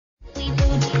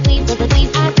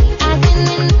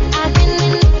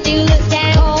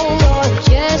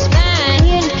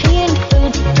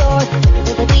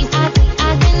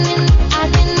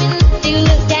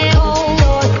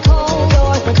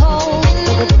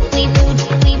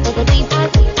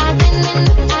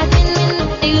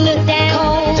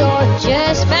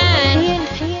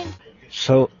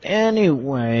So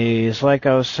anyways, like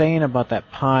I was saying about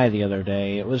that pie the other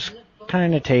day, it was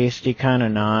kind of tasty, kind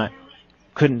of not.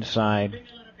 Couldn't decide.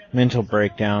 Mental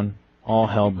breakdown. All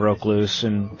hell broke loose,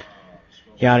 and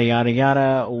yada yada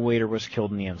yada. A waiter was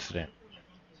killed in the incident.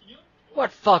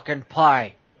 What fucking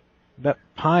pie? That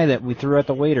pie that we threw at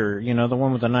the waiter, you know, the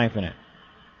one with the knife in it.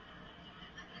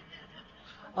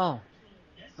 Oh,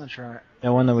 that's right.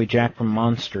 That one that we jacked from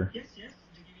Monster.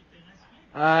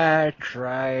 That's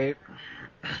right.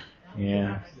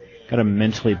 Yeah. Gotta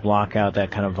mentally block out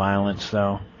that kind of violence,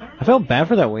 though. I felt bad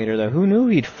for that waiter, though. Who knew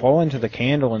he'd fall into the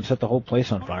candle and set the whole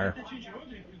place on fire?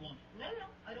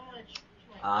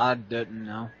 I didn't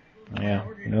know. Yeah,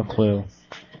 no clue.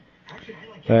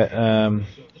 But,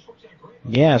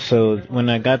 yeah, so when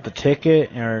I got the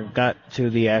ticket, or got to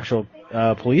the actual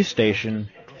police station,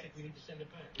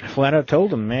 I flat out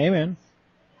told them, hey, man,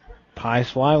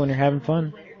 pies fly when you're having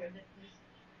fun.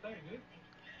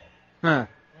 Huh.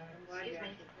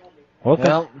 Welcome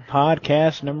to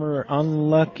podcast number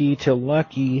Unlucky to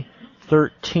Lucky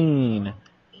 13.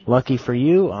 Lucky for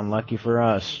you, unlucky for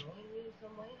us.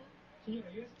 Yeah,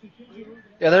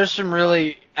 there's some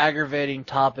really aggravating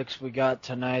topics we got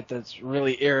tonight that's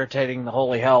really irritating the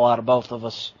holy hell out of both of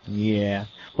us. Yeah.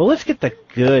 Well, let's get the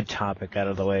good topic out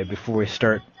of the way before we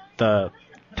start the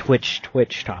Twitch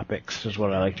topics, is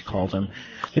what I like to call them.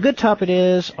 The good topic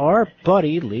is our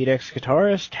buddy, lead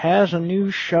ex-guitarist, has a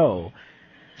new show.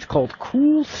 It's called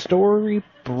Cool Story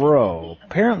Bro.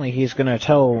 Apparently he's going to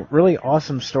tell really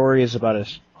awesome stories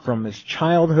about from his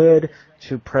childhood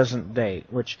to present day,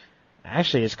 which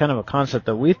actually is kind of a concept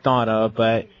that we thought of,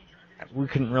 but we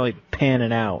couldn't really pan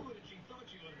it out.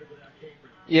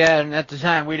 Yeah, and at the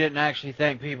time we didn't actually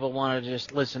think people wanted to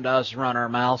just listen to us run our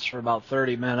mouths for about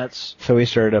 30 minutes. So we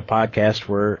started a podcast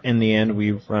where, in the end,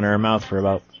 we run our mouth for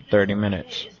about 30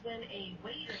 minutes.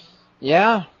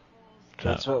 Yeah,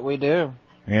 that's what we do.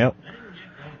 Yep.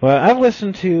 Well, I've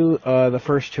listened to the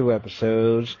first 2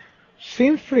 episodes.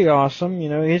 Seems pretty awesome. You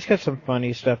know, he's got some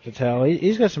funny stuff to tell.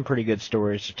 He's got some pretty good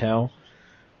stories to tell.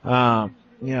 You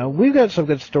know, we've got some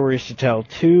good stories to tell,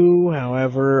 too.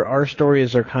 However, our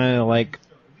stories are kind of like...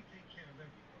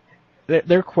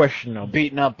 They're questionable.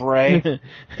 Beating up Ray.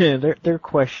 They're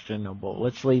questionable.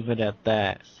 Let's leave it at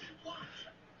that.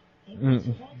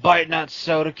 Biting that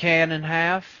soda can in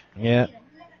half. Yeah.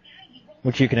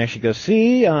 Which you can actually go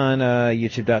see on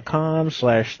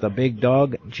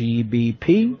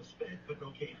youtube.com/thebigdoggbp.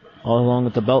 All along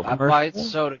with the belt commercial. I bite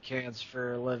soda cans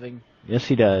for a living. Yes,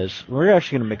 he does. We're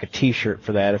actually going to make a t-shirt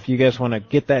for that. If you guys want to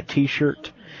get that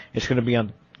t-shirt, it's going to be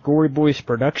on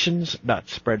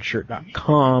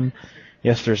goryboysproductions.spreadshirt.com.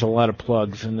 Yes, there's a lot of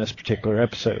plugs in this particular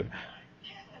episode.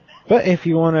 But if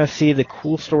you want to see the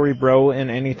Cool Story Bro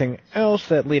and anything else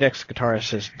that Lead X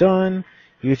Guitarist has done,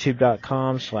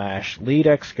 youtube.com/Lead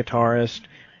X Guitarist.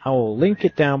 I will link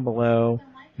it down below.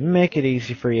 Make it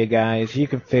easy for you guys. You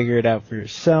can figure it out for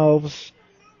yourselves.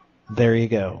 There you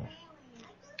go.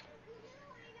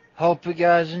 Hope you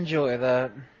guys enjoy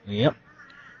that. Yep.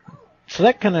 So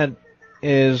that kind of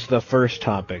is the first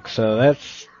topic. So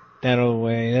that's that out of the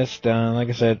way. That's done. Like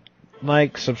I said,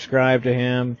 like, subscribe to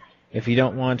him. If you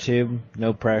don't want to,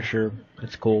 no pressure.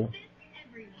 It's cool.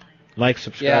 Like,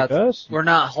 subscribe to us. We're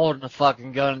not holding a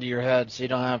fucking gun to your head, so you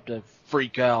don't have to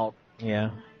freak out.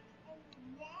 Yeah.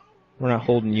 We're not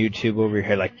holding YouTube over your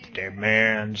head like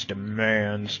demands.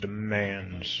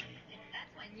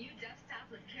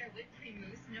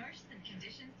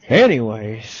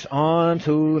 Anyways, on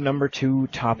to number 2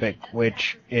 topic,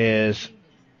 which is,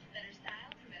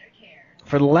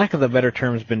 for the lack of a better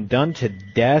term, has been done to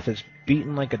death. It's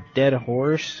beaten like a dead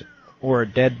horse or a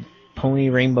dead pony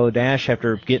Rainbow Dash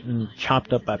after getting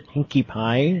chopped up by Pinkie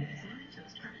Pie.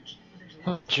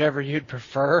 Whichever you'd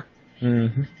prefer.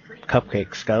 Mm-hmm.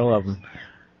 Cupcakes, gotta love them.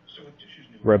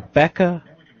 Rebecca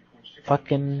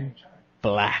fucking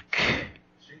Black.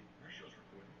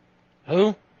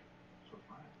 Who?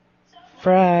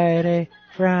 Friday.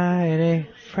 It's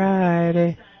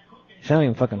not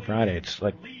even fucking Friday. It's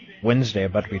like Wednesday,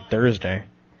 about to be Thursday.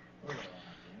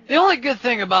 The only good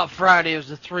thing about Friday was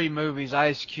the 3 movies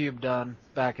Ice Cube done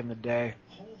back in the day.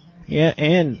 Yeah,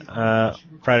 and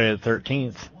Friday the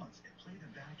 13th.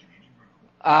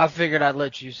 I figured I'd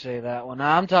let you say that one.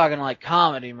 I'm talking like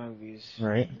comedy movies.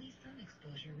 Right.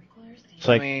 It's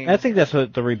like, mean, I think that's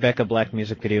what the Rebecca Black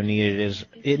music video needed, is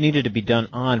it needed to be done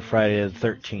on Friday the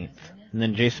 13th. And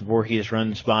then Jason Voorhees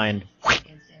runs by and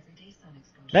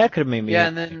that could have made me... Yeah,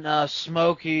 and then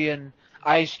Smokey and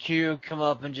Ice Cube come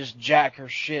up and just jack her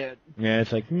shit. Yeah,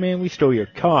 it's like, man, we stole your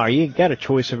car. You ain't got a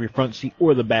choice of your front seat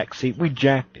or the back seat. We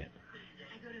jacked it.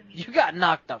 You got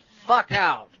knocked the fuck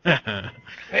out.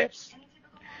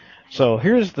 So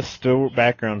here's the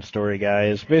background story,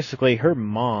 guys. Basically, her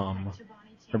mom,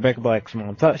 Rebecca Black's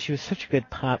mom, thought she was such a good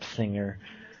pop singer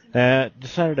that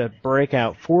decided to break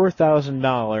out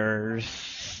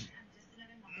 $4,000.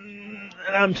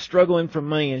 And I'm struggling for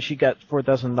money, and she got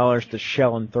 $4,000 to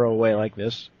shell and throw away like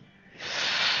this.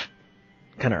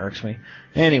 Kind of irks me.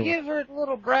 Anyway. You give her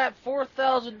little brat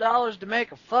 $4,000 to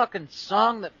make a fucking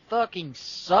song that fucking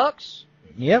sucks?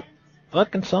 Yep.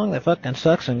 Fucking song that fucking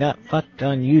sucks and got fucked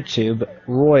on YouTube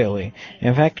royally.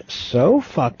 In fact, so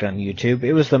fucked on YouTube,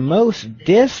 it was the most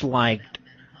disliked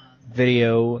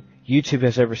video YouTube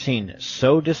has ever seen.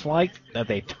 So disliked that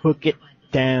they took it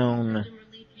down.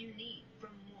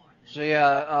 So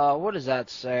yeah, what does that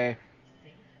say?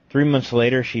 3 months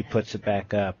later, she puts it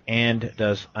back up and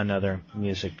does another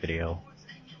music video.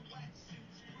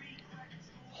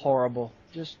 Horrible.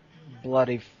 Just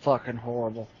bloody fucking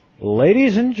horrible.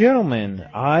 Ladies and gentlemen,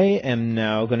 I am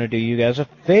now going to do you guys a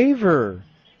favor.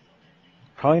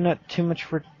 Probably not too much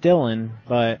for Dylan,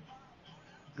 but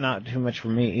not too much for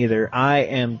me either. I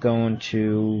am going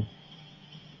to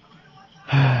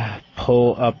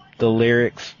pull up the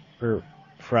lyrics for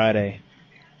Friday.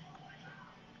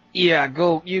 Yeah,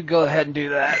 you go ahead and do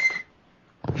that.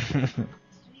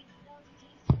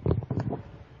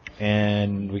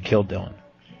 And we killed Dylan.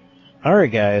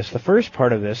 Alright guys, the first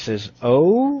part of this is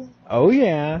oh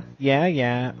yeah, oh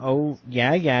yeah, oh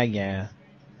yeah.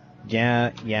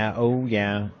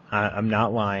 I'm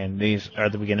not lying. These are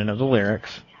the beginning of the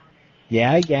lyrics.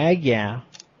 Yeah.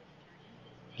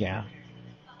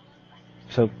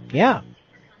 So, yeah.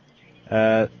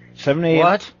 7 a.m.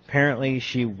 What? Apparently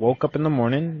she woke up in the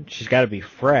morning. She's got to be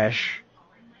fresh.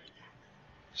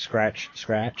 Scratch.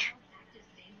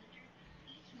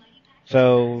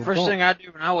 So First thing I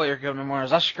do when I wake up in the morning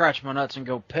is I scratch my nuts and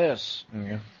go piss.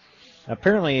 Yeah.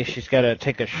 Apparently she's got to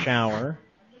take a shower.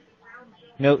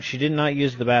 No, she did not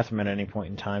use the bathroom at any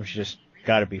point in time. She just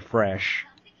got to be fresh.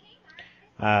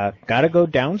 Got to go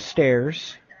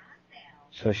downstairs.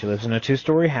 So she lives in a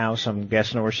 2-story house. I'm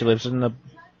guessing where she lives in the...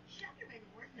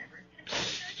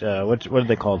 what do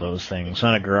they call those things?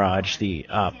 Not a garage.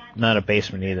 Not a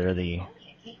basement either. An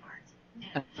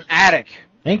attic.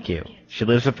 Thank you. She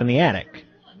lives up in the attic.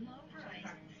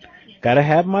 Gotta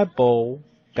have my bowl.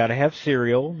 Gotta have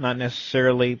cereal. Not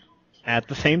necessarily at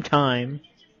the same time.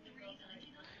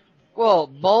 Well,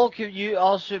 bowl could you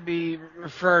also be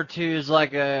referred to as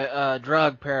like a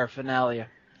drug paraphernalia.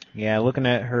 Yeah, looking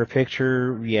at her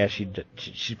picture, yeah, she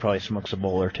probably smokes a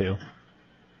bowl or two.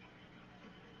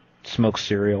 Smokes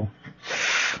cereal.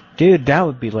 Dude, that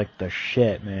would be like the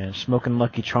shit, man. Smoking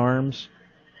Lucky Charms.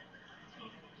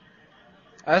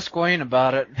 Ask Wayne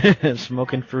about it.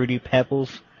 Smoking Fruity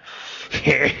Pebbles.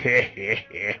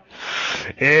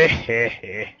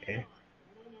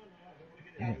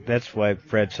 That's why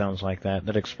Fred sounds like that.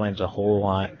 That explains a whole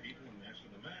lot.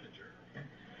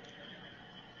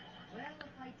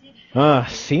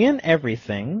 Seeing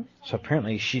everything. So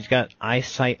apparently she's got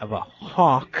eyesight of a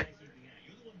hawk.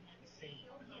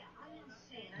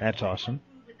 That's awesome.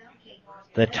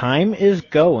 The time is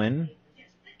going.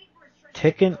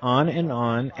 Ticking on and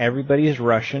on. Everybody's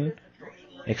rushing.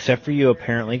 Except for you,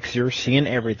 apparently, because you're seeing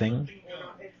everything.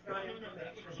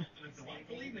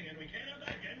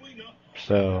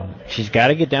 So, she's got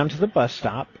to get down to the bus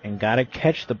stop and got to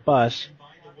catch the bus.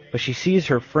 But she sees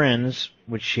her friends,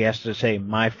 which she has to say,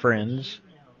 my friends.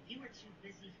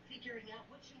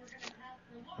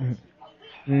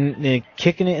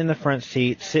 Kicking it in the front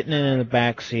seat, sitting in the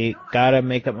back seat. Got to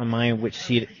make up my mind which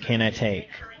seat can I take.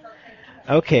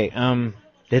 Okay,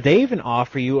 did they even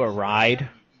offer you a ride?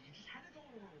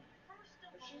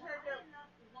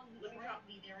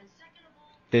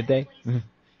 Did they?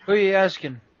 Who are you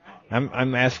asking?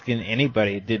 I'm asking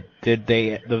anybody. Did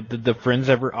the friends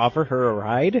ever offer her a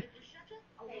ride?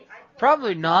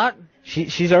 Probably not.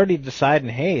 She's already deciding,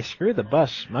 hey, screw the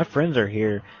bus. My friends are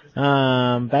here.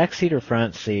 Back seat or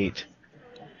front seat?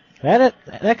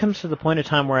 That comes to the point of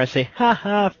time where I say, ha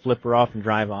ha, flip her off and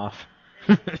drive off.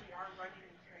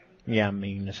 Yeah, I'm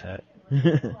mean as heck.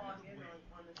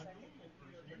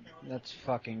 That's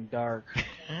fucking dark.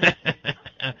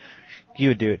 You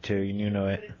would do it too, you know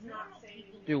it.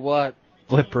 Do what?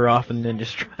 Flip her off and then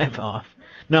just drive off.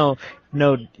 No,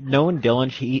 knowing Dylan,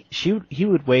 he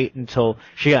would wait until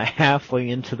she got halfway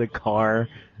into the car.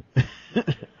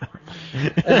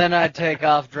 And then I'd take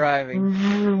off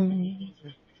driving.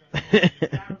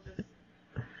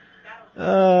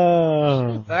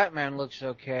 Oh. That man looks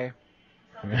okay.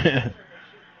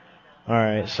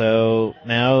 Alright, so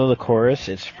now the chorus.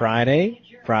 It's Friday.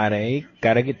 Friday.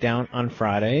 Gotta get down on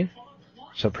Friday.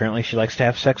 So apparently she likes to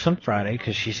have sex on Friday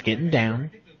because she's getting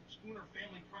down.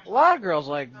 A lot of girls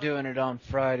like doing it on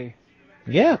Friday.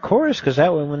 Yeah, chorus, because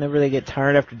that way whenever they get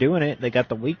tired after doing it, they got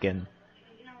the weekend.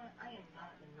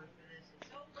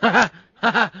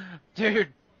 Dude,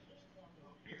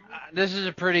 this is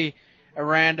a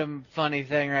random, funny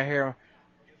thing right here.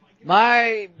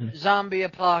 My zombie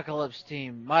apocalypse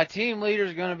team. My team leader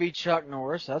is going to be Chuck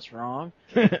Norris. That's wrong.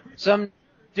 Some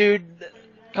dude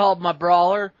called my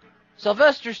brawler.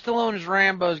 Sylvester Stallone's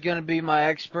Rambo is going to be my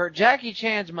expert. Jackie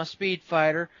Chan's my speed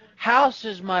fighter. House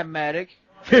is my medic.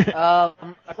 A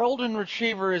golden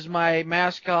retriever is my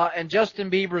mascot. And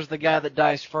Justin Bieber's the guy that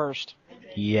dies first.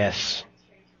 Yes.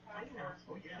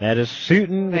 That is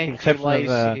suiting with the exception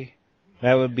of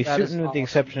that would be suiting with the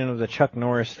exception of the Chuck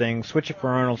Norris thing. Switch it for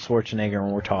Arnold Schwarzenegger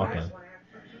when we're talking.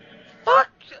 Fuck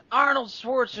Arnold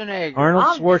Schwarzenegger.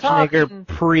 Arnold Schwarzenegger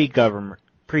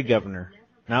pre-governor,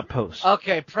 not post.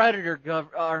 Okay, Predator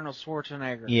Arnold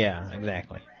Schwarzenegger. Yeah,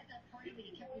 exactly.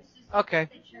 Okay.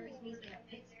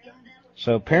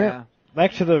 So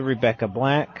back to the Rebecca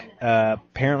Black.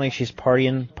 Apparently she's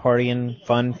partying,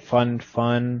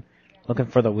 fun, looking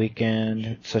for the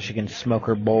weekend so she can smoke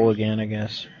her bowl again, I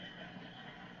guess.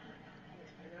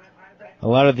 A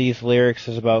lot of these lyrics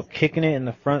is about kicking it in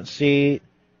the front seat,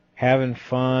 having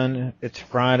fun. It's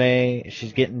Friday.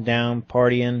 She's getting down,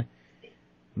 partying.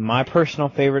 My personal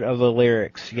favorite of the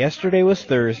lyrics. Yesterday was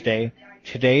Thursday.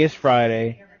 Today is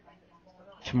Friday.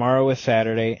 Tomorrow is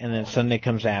Saturday. And then Sunday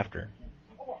comes after.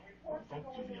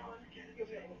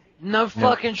 No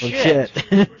fucking shit.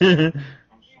 And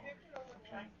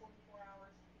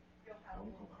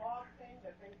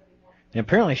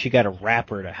apparently she got a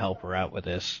rapper to help her out with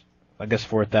this. I guess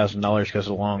 $4,000 goes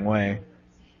a long way.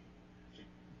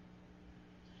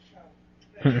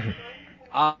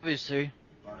 Obviously.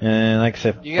 And like I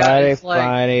said,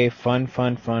 Friday, fun,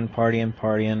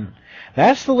 partying.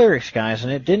 That's the lyrics, guys,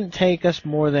 and it didn't take us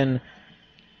more than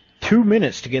 2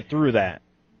 minutes to get through that.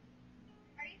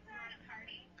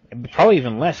 Probably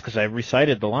even less, because I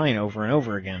recited the line over and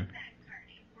over again.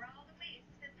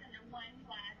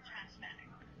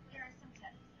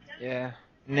 Yeah.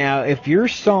 Now, if your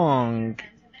song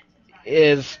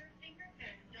is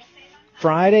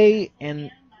Friday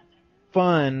and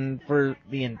fun for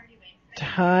the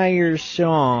entire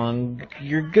song,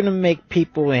 you're going to make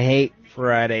people hate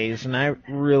Fridays, and I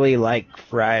really like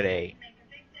Friday.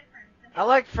 I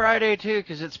like Friday, too,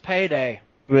 because it's payday.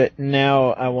 But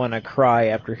now I want to cry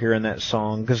after hearing that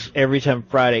song, because every time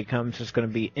Friday comes, it's going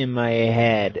to be in my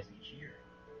head,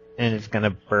 and it's going to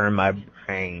burn my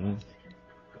brain.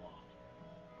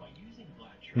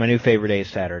 My new favorite day is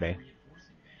Saturday.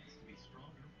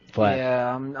 Flat.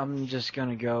 Yeah, I'm just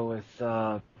gonna go with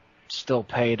still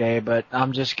payday, but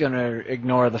I'm just gonna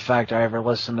ignore the fact I ever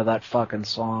listened to that fucking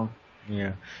song.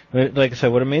 Yeah, but like I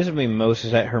said, what amazes me most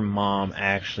is that her mom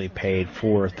actually paid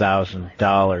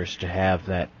 $4,000 to have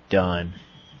that done.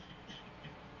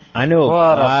 I know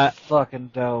a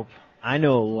fucking dope. I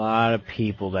know a lot of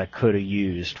people that could have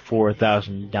used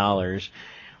 $4,000.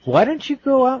 Why don't you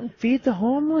go out and feed the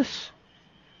homeless?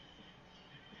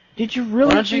 Did you really?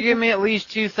 Why don't you give me at least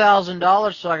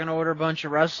 $2,000 so I can order a bunch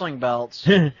of wrestling belts?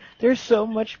 There's so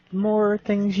much more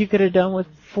things you could have done with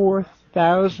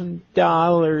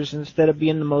 $4,000 instead of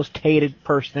being the most hated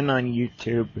person on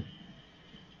YouTube.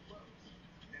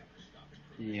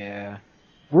 Yeah.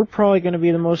 We're probably going to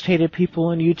be the most hated people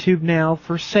on YouTube now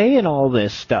for saying all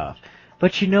this stuff.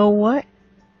 But you know what?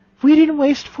 We didn't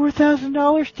waste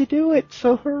 $4,000 to do it,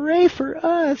 so hooray for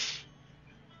us.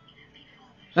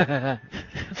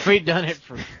 We done it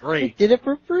for free. We did it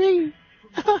for free.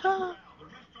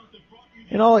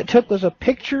 And all it took was a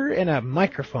picture and a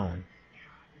microphone.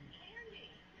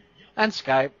 And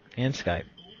Skype. And Skype,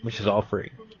 which is all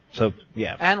free. So,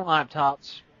 yeah. And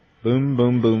laptops. Boom,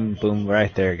 boom, boom, boom,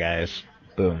 right there, guys.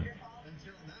 Boom.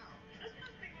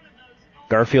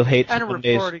 Garfield hates and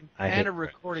Mondays. And a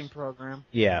recording program.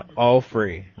 Yeah, all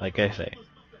free, like I say.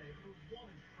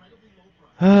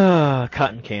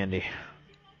 Cotton candy.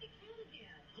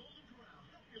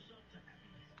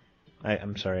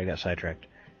 I'm sorry, I got sidetracked.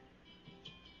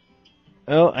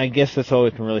 Well, I guess that's all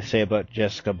we can really say about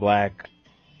Jessica Black.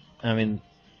 I mean,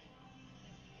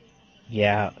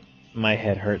 yeah, my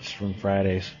head hurts from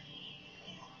Fridays.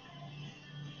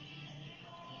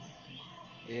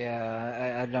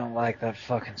 Yeah, I don't like that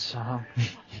fucking song.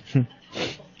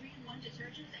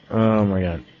 Oh my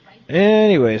god.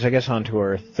 Anyways, I guess on to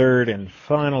our third and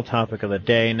final topic of the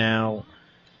day now.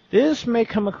 This may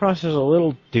come across as a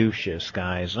little douchish,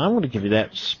 guys. I'm going to give you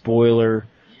that spoiler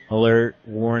alert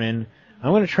warning.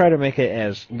 I'm going to try to make it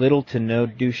as little to no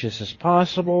douchish as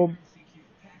possible,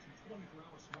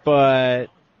 but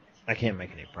I can't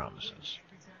make any promises.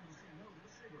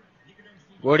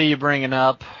 What are you bringing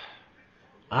up?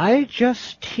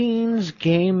 iJustTeen's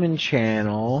Gaming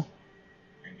Channel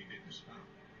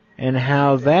and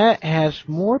how that has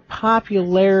more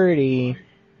popularity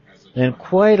than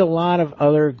quite a lot of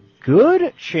other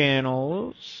good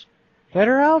channels that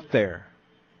are out there.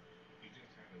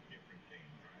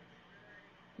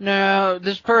 No,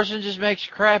 this person just makes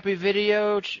crappy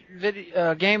game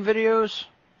videos.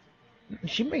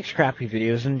 She makes crappy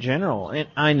videos in general, and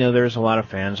I know there's a lot of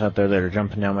fans out there that are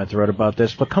jumping down my throat about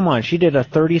this, but come on, she did a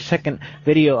 30-second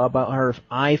video about her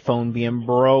iPhone being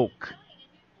broke.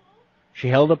 She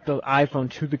held up the iPhone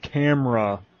to the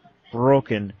camera,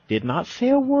 broken, did not say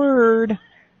a word,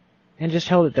 and just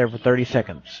held it there for 30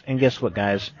 seconds. And guess what,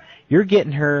 guys? You're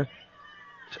getting her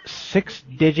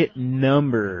 6-digit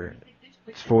number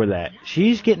for that.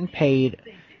 She's getting paid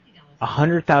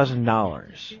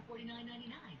 $100,000.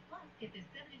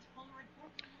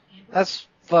 That's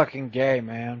fucking gay,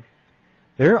 man.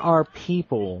 There are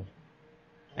people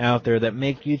out there that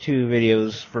make YouTube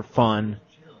videos for fun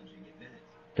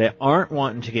that aren't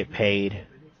wanting to get paid.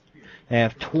 They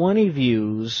have 20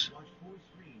 views,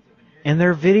 and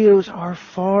their videos are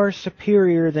far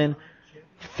superior than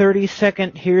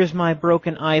 30-second, here's my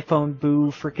broken iPhone,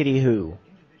 boo, frickety who.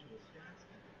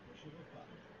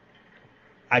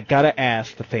 I gotta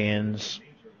ask the fans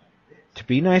to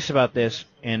be nice about this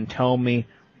and tell me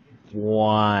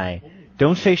why.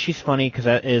 Don't say she's funny, because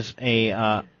that is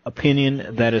a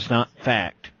opinion that is not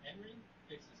fact.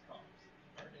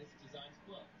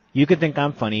 You could think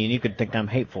I'm funny and you could think I'm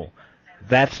hateful.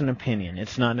 That's an opinion.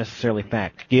 It's not necessarily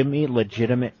fact. Give me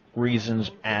legitimate reasons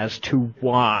as to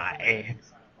why.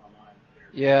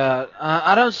 Yeah,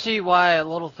 I don't see why a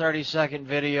little 30-second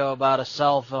video about a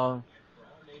cell phone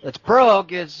that's broke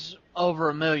gets over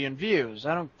 1 million views.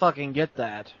 I don't fucking get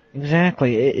that.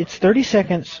 Exactly. It's 30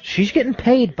 seconds. She's getting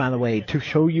paid, by the way, to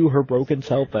show you her broken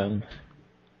cell phone.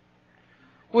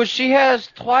 Well, she has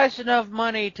twice enough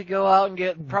money to go out and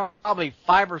get probably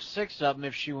 5 or 6 of them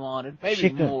if she wanted,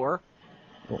 maybe more.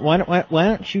 Why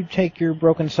don't you take your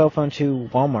broken cell phone to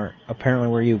Walmart, apparently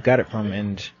where you got it from,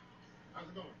 and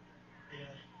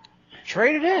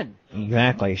trade it in?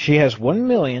 Exactly. She has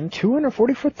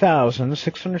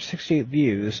 1,244,668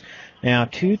 views. Now,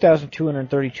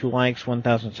 2,232 likes,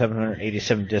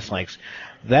 1,787 dislikes.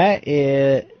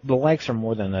 The likes are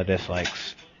more than the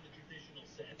dislikes.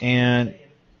 And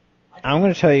I'm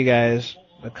going to tell you guys,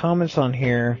 the comments on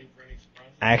here,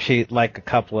 I actually like a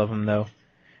couple of them, though.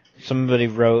 Somebody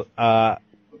wrote, why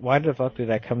the fuck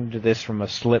did I come to this from a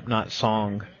Slipknot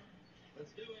song?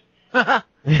 Oh,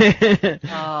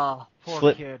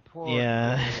 poor kid. Poor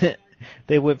kid.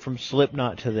 They went from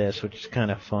Slipknot to this, which is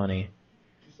kind of funny.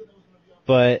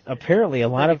 But apparently a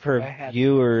lot of her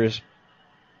viewers,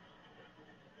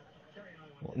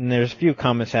 and there's a few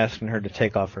comments asking her to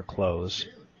take off her clothes.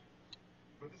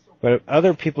 But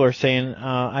other people are saying,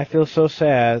 I feel so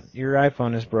sad, your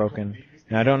iPhone is broken.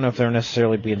 Now, I don't know if they're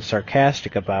necessarily being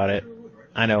sarcastic about it.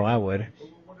 I know I would.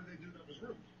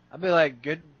 I'd be like,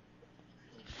 good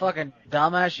fucking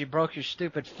dumbass, you broke your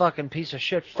stupid fucking piece of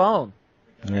shit phone.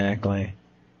 Exactly.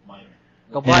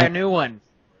 Go buy a new one.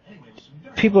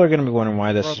 People are going to be wondering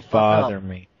why this is bothering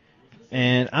me.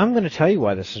 And I'm going to tell you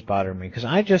why this is bothering me, because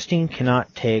iJustine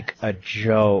cannot take a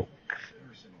joke.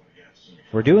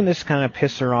 We're doing this to kind of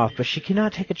piss her off, but she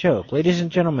cannot take a joke. Ladies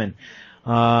and gentlemen,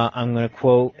 I'm going to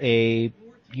quote a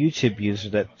YouTube user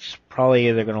that's probably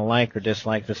either going to like or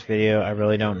dislike this video. I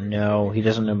really don't know. He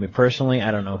doesn't know me personally.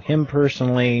 I don't know him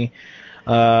personally.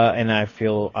 And I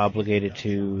feel obligated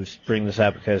to bring this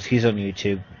up because he's on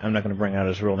YouTube. I'm not going to bring out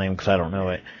his real name because I don't know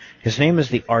it. His name is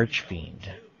the Archfiend.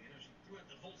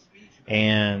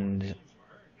 And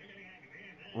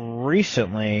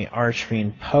recently,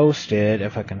 Archfiend posted,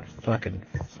 if I can fucking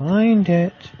find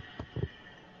it.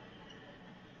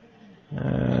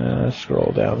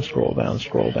 Scroll down, scroll down,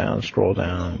 scroll down, scroll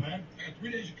down.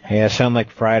 Yeah, sound like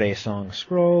Friday song.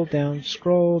 Scroll down,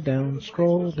 scroll down,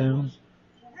 scroll down.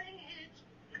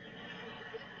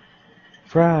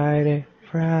 Friday,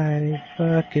 Friday,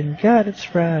 fucking God, it's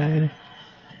Friday.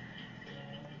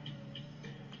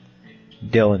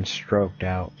 Dylan stroked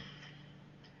out.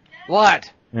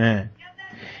 What? Yeah.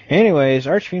 Anyways,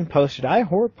 Archfiend posted, I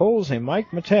whore pulls a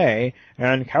Mike Matei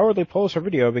and cowardly pulls her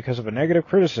video because of a negative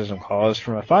criticism caused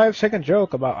from a 5-second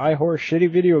joke about iHore's shitty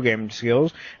video game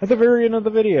skills at the very end of the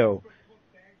video.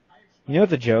 You know what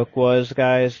the joke was,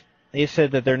 guys? They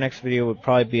said that their next video would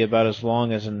probably be about as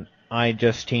long as an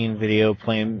iJustine video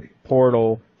playing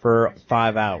Portal for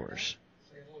 5 hours.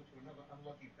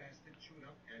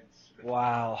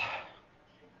 Wow.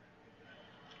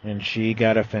 And she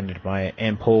got offended by it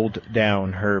and pulled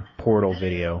down her Portal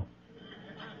video.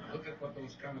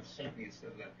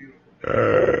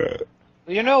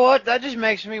 You know what? That just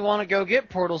makes me want to go get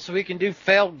Portal so we can do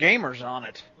failed gamers on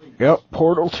it. Yep,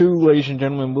 Portal 2, ladies and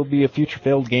gentlemen, will be a future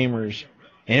failed gamers.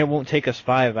 And it won't take us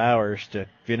 5 hours to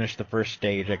finish the first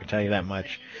stage, I can tell you that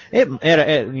much. You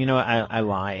know, I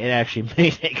lie. It actually may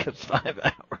take us 5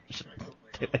 hours.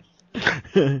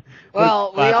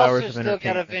 Well, we 5 hours also of still got to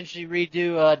entertainment. eventually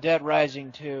redo Dead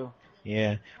Rising 2.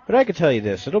 Yeah, but I can tell you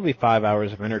this. It'll be 5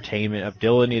 hours of entertainment of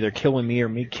Dylan either killing me or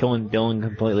me killing Dylan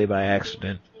completely by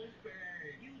accident.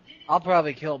 I'll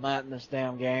probably kill Matt in this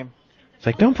damn game. It's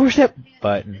like, don't push that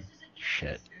button.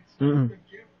 Shit. Mm-mm.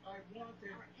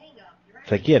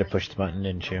 It's like, you had to push the button,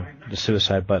 didn't you? The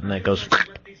suicide button that goes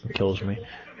and kills me.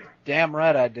 Damn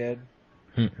right I did.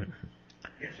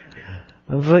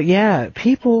 But yeah,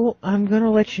 people, I'm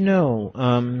gonna let you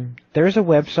know. There's a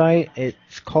website.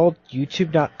 It's called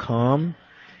YouTube.com,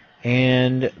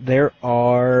 and there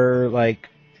are like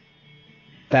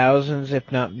thousands,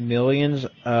 if not millions,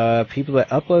 people that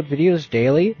upload videos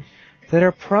daily that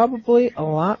are probably a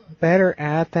lot better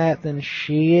at that than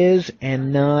she is,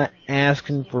 and not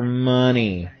asking for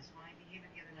money.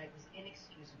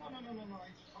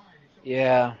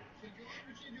 Yeah.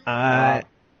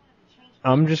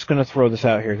 I'm just going to throw this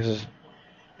out here because it's,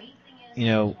 you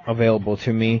know, available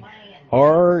to me.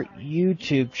 Our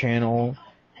YouTube channel,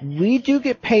 we do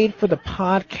get paid for the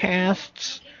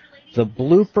podcasts, the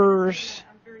bloopers,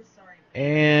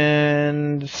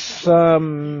 and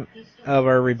some of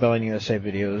our Rebellion USA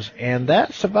videos, and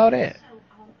that's about it.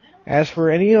 As for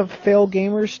any of Failed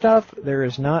Gamer stuff, there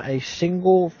is not a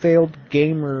single Failed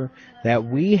Gamer that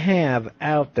we have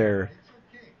out there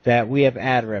that we have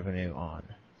ad revenue on.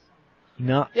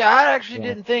 Not Yeah, I actually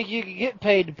didn't think you could get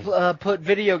paid to put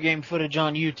video game footage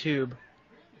on YouTube.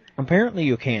 Apparently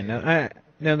you can.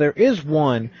 Now there is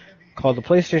one called the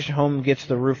PlayStation Home Gets to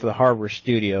the Roof of the Hardware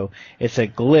Studio. It's a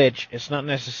glitch. It's not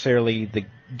necessarily the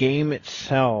game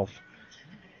itself.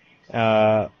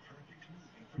 But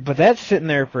that's sitting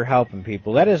there for helping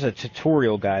people. That is a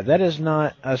tutorial guide. That is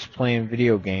not us playing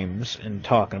video games and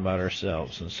talking about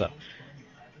ourselves and stuff.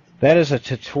 That is a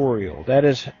tutorial. That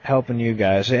is helping you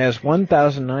guys. It has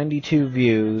 1,092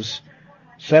 views,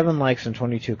 7 likes, and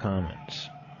 22 comments.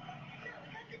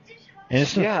 And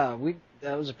it's Yeah,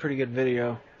 that was a pretty good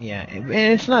video. Yeah, and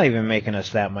it's not even making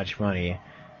us that much money.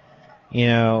 You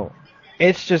know,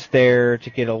 it's just there to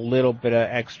get a little bit of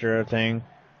extra thing.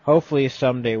 Hopefully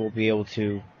someday we'll be able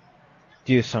to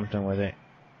do something with it.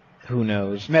 Who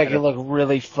knows? Make it look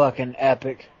really fucking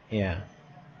epic. Yeah.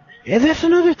 Yeah, that's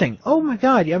another thing. Oh my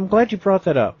god, I'm glad you brought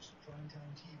that up.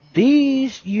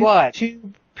 These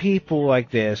YouTube people like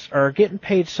this are getting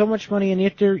paid so much money, and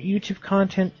yet their YouTube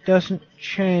content doesn't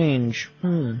change.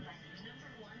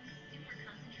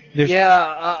 There's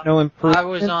no improvement. I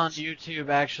was on YouTube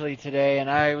actually today, and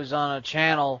I was on a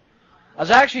channel. I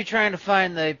was actually trying to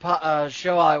find the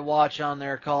show I watch on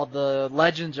there called The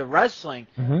Legends of Wrestling,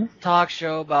 talk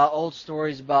show about old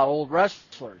stories about old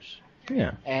wrestlers.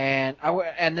 Yeah.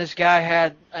 And this guy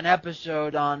had an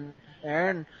episode on there,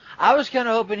 and I was kind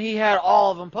of hoping he had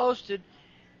all of them posted.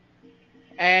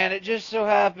 And it just so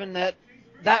happened that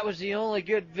was the only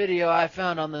good video I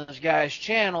found on this guy's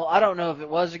channel. I don't know if it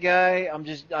was a guy.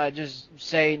 I just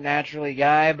say naturally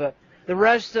guy, but the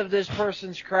rest of this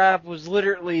person's crap was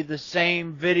literally the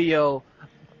same video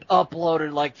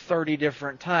uploaded like 30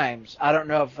 different times. I don't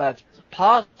know if that's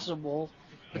possible,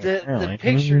 but the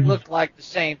picture looked like the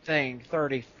same thing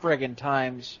 30 friggin'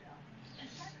 times.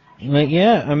 Like,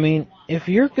 yeah, I mean, if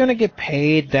you're gonna get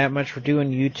paid that much for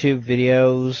doing YouTube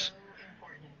videos,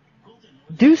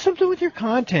 do something with your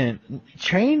content.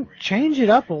 Change it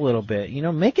up a little bit. You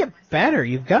know, make it better.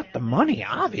 You've got the money,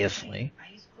 obviously.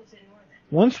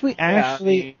 Once we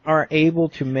actually are able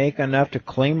to make enough to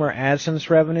claim our AdSense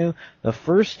revenue, the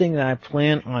first thing that I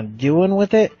plan on doing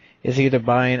with it is either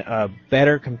buying a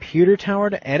better computer tower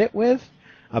to edit with,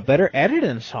 a better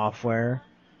editing software,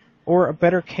 or a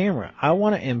better camera. I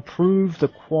want to improve the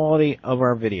quality of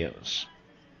our videos.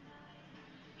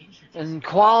 And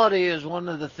quality is one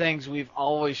of the things we've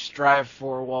always strived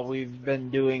for while we've been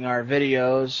doing our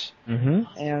videos.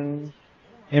 Mm-hmm. And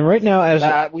And right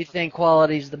now, we think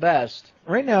quality's the best.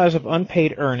 Right now, as of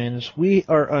unpaid earnings, we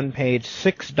are unpaid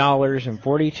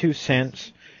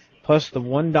 $6.42 plus the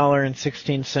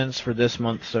 $1.16 for this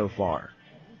month so far.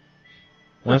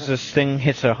 Once this thing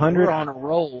hits 100, we're on a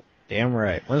roll. Damn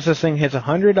right. Once this thing hits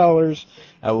 $100,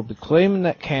 I will be claiming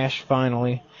that cash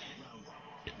finally.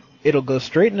 It'll go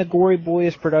straight into Gory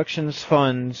Boys Productions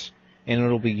funds, and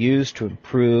it'll be used to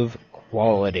improve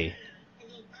quality.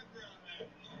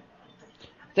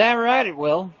 Damn right it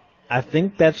will. I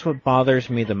think that's what bothers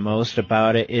me the most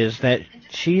about it, is that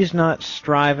she's not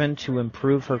striving to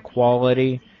improve her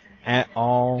quality at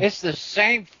all. It's the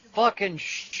same fucking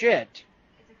shit.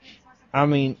 I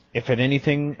mean, if at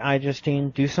anything,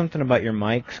 Justine, do something about your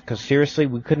mics, because seriously,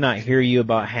 we could not hear you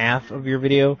about half of your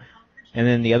video, and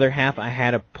then the other half I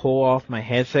had to pull off my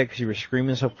headset because you were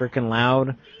screaming so freaking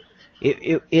loud.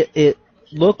 It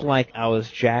looked like I was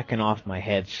jacking off my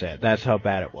headset. That's how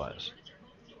bad it was.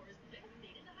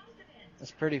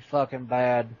 That's pretty fucking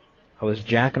bad. I was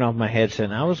jacking off my headset,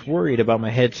 and I was worried about my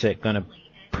headset gonna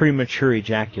premature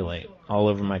ejaculate all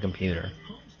over my computer.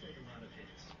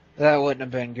 That wouldn't have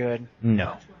been good.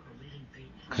 No.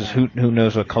 Because who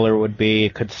knows what color it would be.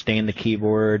 It could stain the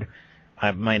keyboard.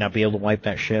 I might not be able to wipe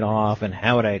that shit off. And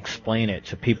how would I explain it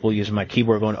to people using my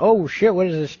keyboard going, oh shit, what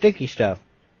is this sticky stuff?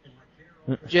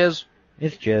 Jizz.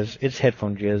 It's jizz. It's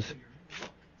headphone jizz.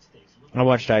 I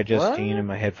watched Justine and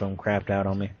my headphone crapped out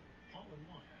on me.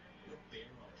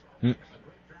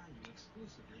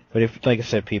 But if, like I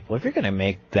said, people, if you're going to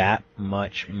make that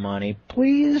much money,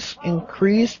 please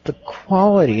increase the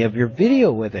quality of your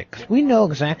video with it. Because we know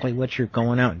exactly what you're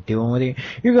going out and doing with it.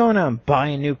 You're going out and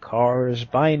buying new cars,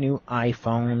 buying new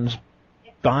iPhones,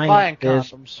 buying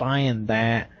this, condoms, buying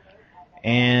that.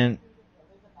 And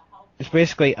it's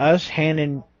basically us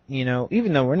handing,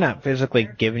 even though we're not physically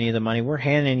giving you the money, we're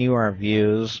handing you our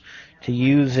views to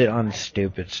use it on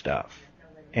stupid stuff.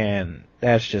 And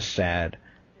that's just sad.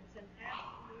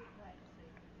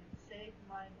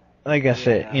 Like I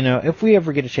said, if we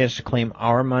ever get a chance to claim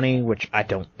our money, which I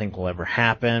don't think will ever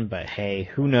happen, but hey,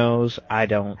 who knows? I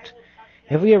don't.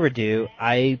 If we ever do,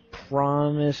 I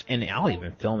promise, and I'll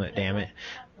even film it, damn it,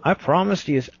 I promise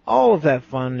to use all of that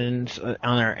funding on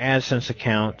our AdSense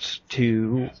accounts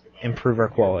to improve our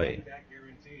quality.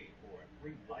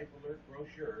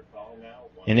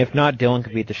 And if not, Dylan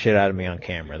could beat the shit out of me on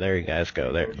camera. There you guys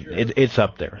go. There, it's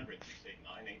up there.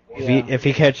 If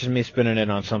he catches me spinning it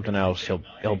on something else,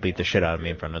 he'll beat the shit out of me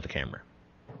in front of the camera.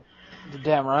 You're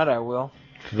damn right I will.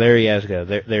 So there you guys go.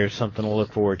 There's something to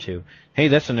look forward to. Hey,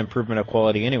 that's an improvement of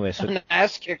quality anyway. So an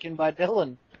ass kicking by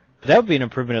Dylan. That would be an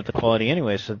improvement of the quality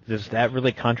anyway. So does that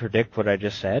really contradict what I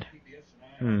just said?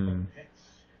 I'll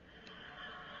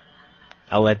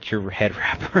let your head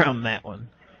wrap around that one.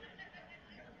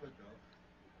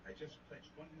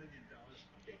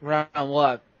 Around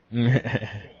what?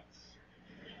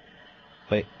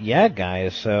 But yeah,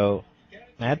 guys, so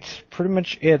that's pretty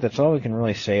much it. That's all we can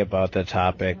really say about the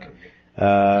topic.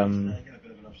 I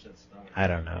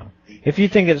don't know. If you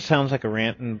think it sounds like a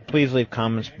rant, please leave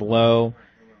comments below.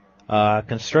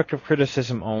 Constructive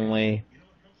criticism only.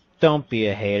 Don't be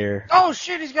a hater. Oh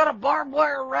shit, he's got a barbed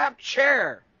wire wrapped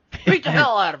chair. Beat the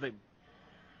hell out of him.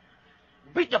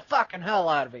 Beat the fucking hell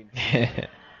out of him.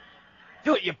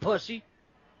 Do it, you pussy.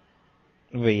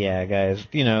 But yeah, guys,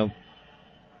 be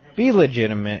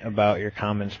legitimate about your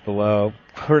comments below.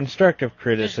 Constructive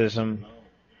criticism.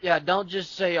 Yeah, don't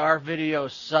just say our video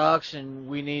sucks and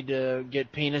we need to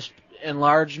get penis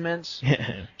enlargements.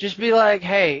 Just be like,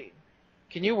 hey,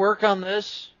 can you work on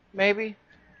this, maybe?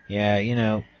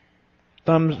 Yeah,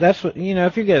 thumbs, that's what,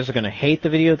 if you guys are going to hate the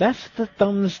video, that's the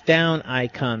thumbs down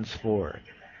icons for.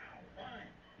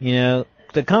 The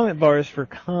comment bar is for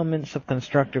comments of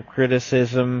constructive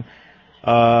criticism.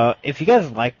 If you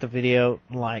guys like the video,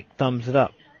 thumbs it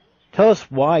up. Tell us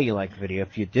why you like the video.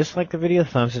 If you dislike the video,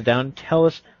 thumbs it down. Tell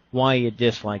us why you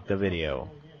dislike the video.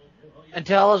 And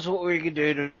tell us what we can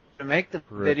do to make the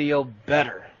video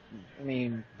better. I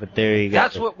mean, but there you go.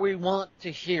 That's what we want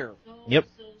to hear. Yep.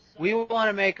 We want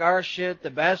to make our shit the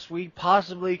best we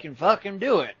possibly can fucking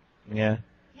do it. Yeah.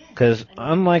 Because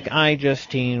unlike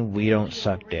Justine, we don't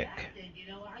suck dick.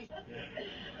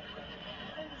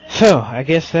 So, I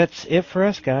guess that's it for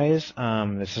us, guys.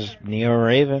 This is Neo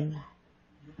Raven.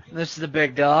 This is the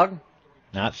big dog.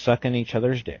 Not sucking each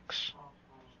other's dicks.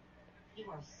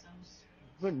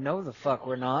 No, the fuck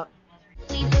we're not.